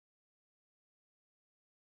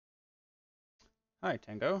Hi,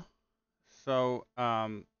 Tango. So,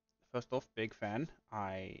 first off, big fan.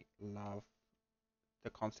 I love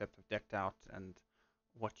the concept of decked out and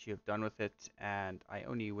what you've done with it, and I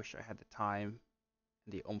only wish I had the time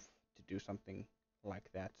and the oomph to do something like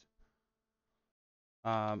that.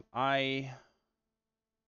 I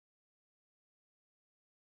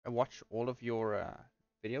watch all of your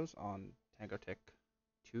videos on Tango Tek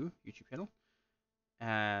 2 YouTube channel,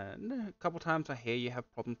 and a couple times I hear you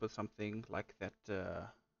have problems with something like that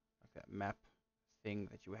map thing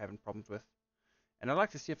that you were having problems with. And I'd like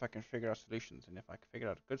to see if I can figure out solutions, and if I can figure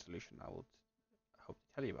out a good solution, I will hope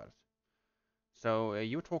to tell you about it. So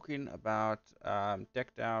you were talking about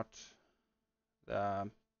decked out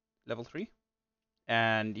level 3,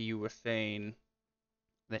 and you were saying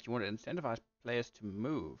that you want to incentivize players to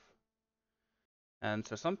move. And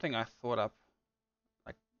so something I thought up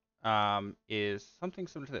like is something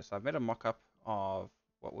similar to this. I've made a mock-up of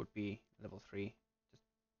what would be level 3, just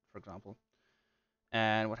for example.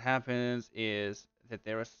 And what happens is that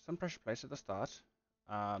there are some pressure plates at the start,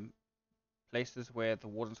 um, places where the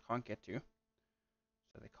wardens can't get to,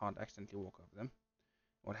 so they can't accidentally walk over them.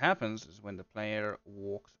 What happens is when the player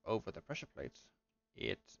walks over the pressure plates,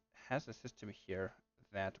 it has a system here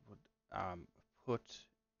that would put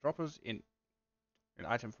droppers in an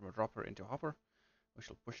item from a dropper into a hopper, which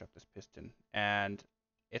will push up this piston, and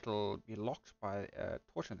it'll be locked by a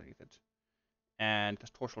torch underneath it. And this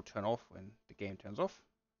torch will turn off when the game turns off,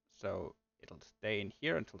 so it'll stay in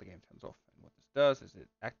here until the game turns off. And what this does is it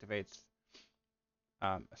activates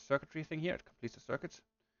a circuitry thing here. It completes the circuit,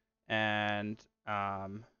 and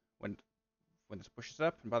when this pushes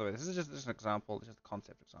up, and by the way, this is just an example, this is a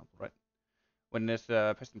concept example, right? When this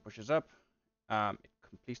piston pushes up, it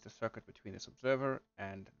completes the circuit between this observer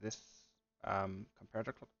and this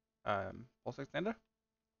comparator pulse extender.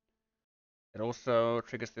 It also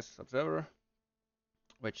triggers this observer,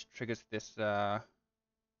 which triggers this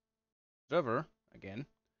observer again,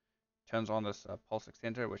 turns on this pulse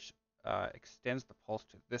extender, which extends the pulse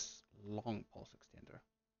to this long pulse extender.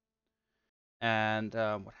 And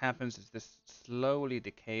what happens is this slowly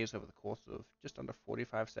decays over the course of just under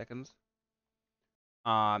 45 seconds.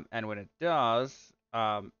 And when it does,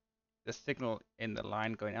 the signal in the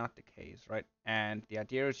line going out decays, right? And the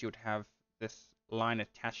idea is you would have this line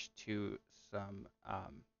attached to some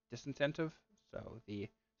disincentive. So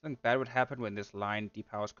something bad would happen when this line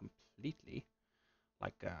depowers completely,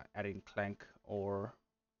 like adding clank or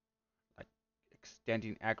like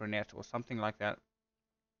extending aggrenet or something like that.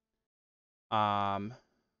 Um,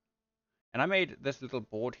 And I made this little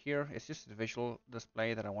board here. It's just a visual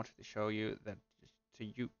display that I wanted to show you that to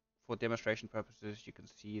you for demonstration purposes you can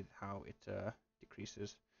see how it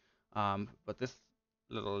decreases. But this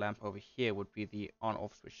little lamp over here would be the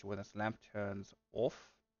on-off switch. When this lamp turns off,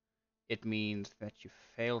 it means that you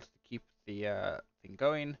failed to keep the thing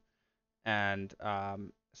going, and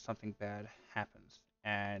something bad happens.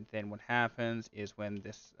 And then what happens is when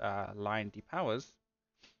this line depowers,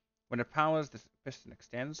 when it powers, this piston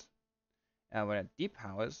extends, and when it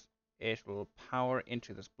depowers, it will power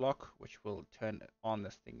into this block, which will turn on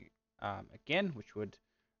this thing again, which would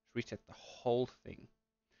reset the whole thing.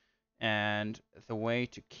 And the way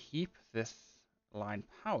to keep this line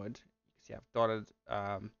powered, you can see I've dotted,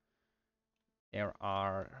 there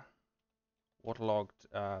are waterlogged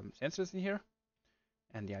sensors in here.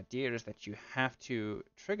 And the idea is that you have to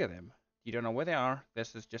trigger them. You don't know where they are.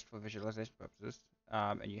 This is just for visualization purposes.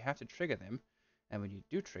 And you have to trigger them. And when you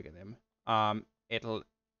do trigger them, it'll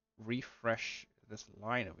refresh this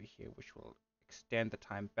line over here, which will extend the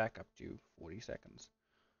time back up to 40 seconds.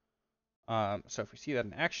 So if we see that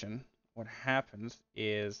in action, what happens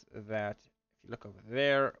is that if you look over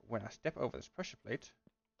there, when I step over this pressure plate,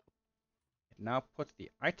 it now puts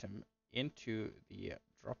the item into the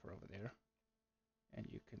dropper over there, and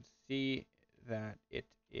you can see that it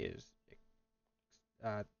is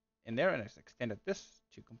in there, and it's extended this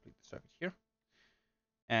to complete the circuit here.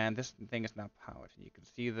 And this thing is now powered. You can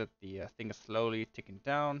see that the thing is slowly ticking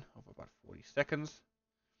down over about 40 seconds.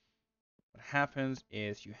 What happens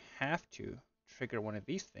is you have to trigger one of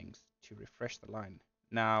these things to refresh the line.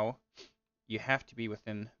 Now, you have to be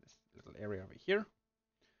within this little area over here.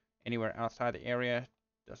 Anywhere outside the area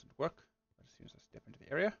doesn't work. But as soon as I step into the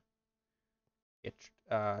area, it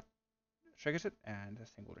triggers it, and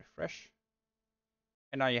this thing will refresh.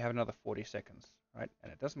 And now you have another 40 seconds, right?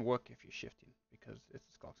 And it doesn't work if you're shifting because it's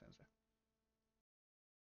a skulk sensor.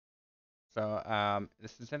 So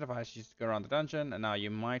this incentivizes you to go around the dungeon, and now you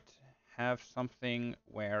might have something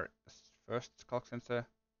where the first skulk sensor,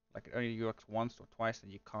 like it only works once or twice,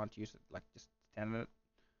 and you can't use it, like just stand in it.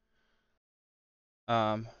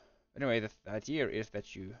 Anyway, the idea is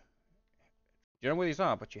that you know where these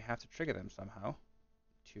are, but you have to trigger them somehow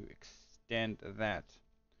to extend that.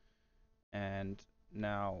 And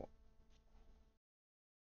now,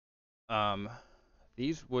 um,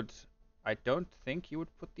 these would, I don't think you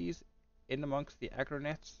would put these in amongst the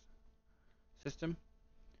agronets system,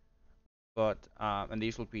 but and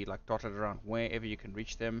these will be like dotted around wherever you can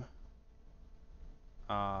reach them.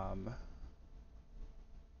 Um,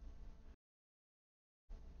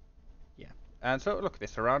 yeah, and so look, they're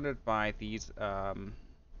surrounded by these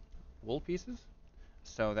wool pieces,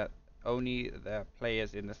 so that only the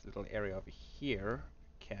players in this little area over here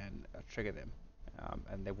can trigger them,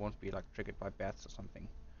 and they won't be like triggered by bats or something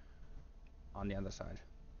on the other side.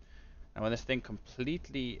 And when this thing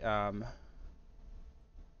completely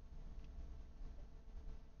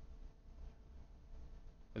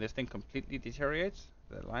deteriorates,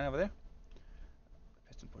 the line over there, the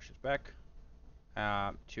piston pushes back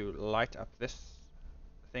to light up this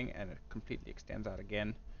thing, and it completely extends out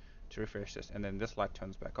again to refresh this, and then this light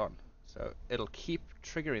turns back on. So it'll keep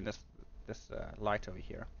triggering this light over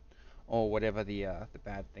here, or whatever the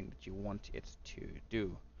bad thing that you want it to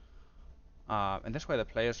do. And this way the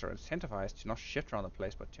players are incentivized to not shift around the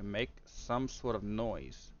place, but to make some sort of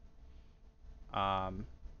noise. And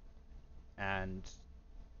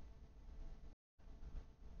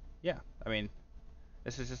yeah, I mean,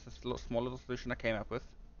 this is just a small little solution I came up with.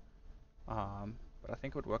 But I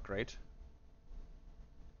think it would work great.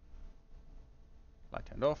 Light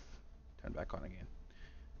turned off, turned back on again.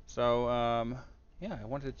 So yeah, I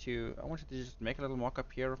wanted to just make a little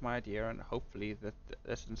mock-up here of my idea, and hopefully that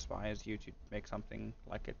this inspires you to make something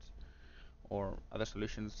like it or other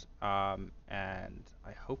solutions. And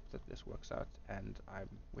I hope that this works out. And I'm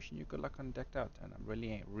wishing you good luck on Decked Out. And I'm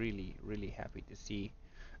really, really, really happy to see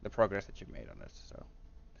the progress that you've made on this. So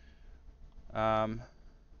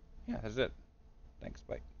yeah, that's it. Thanks.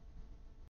 Bye.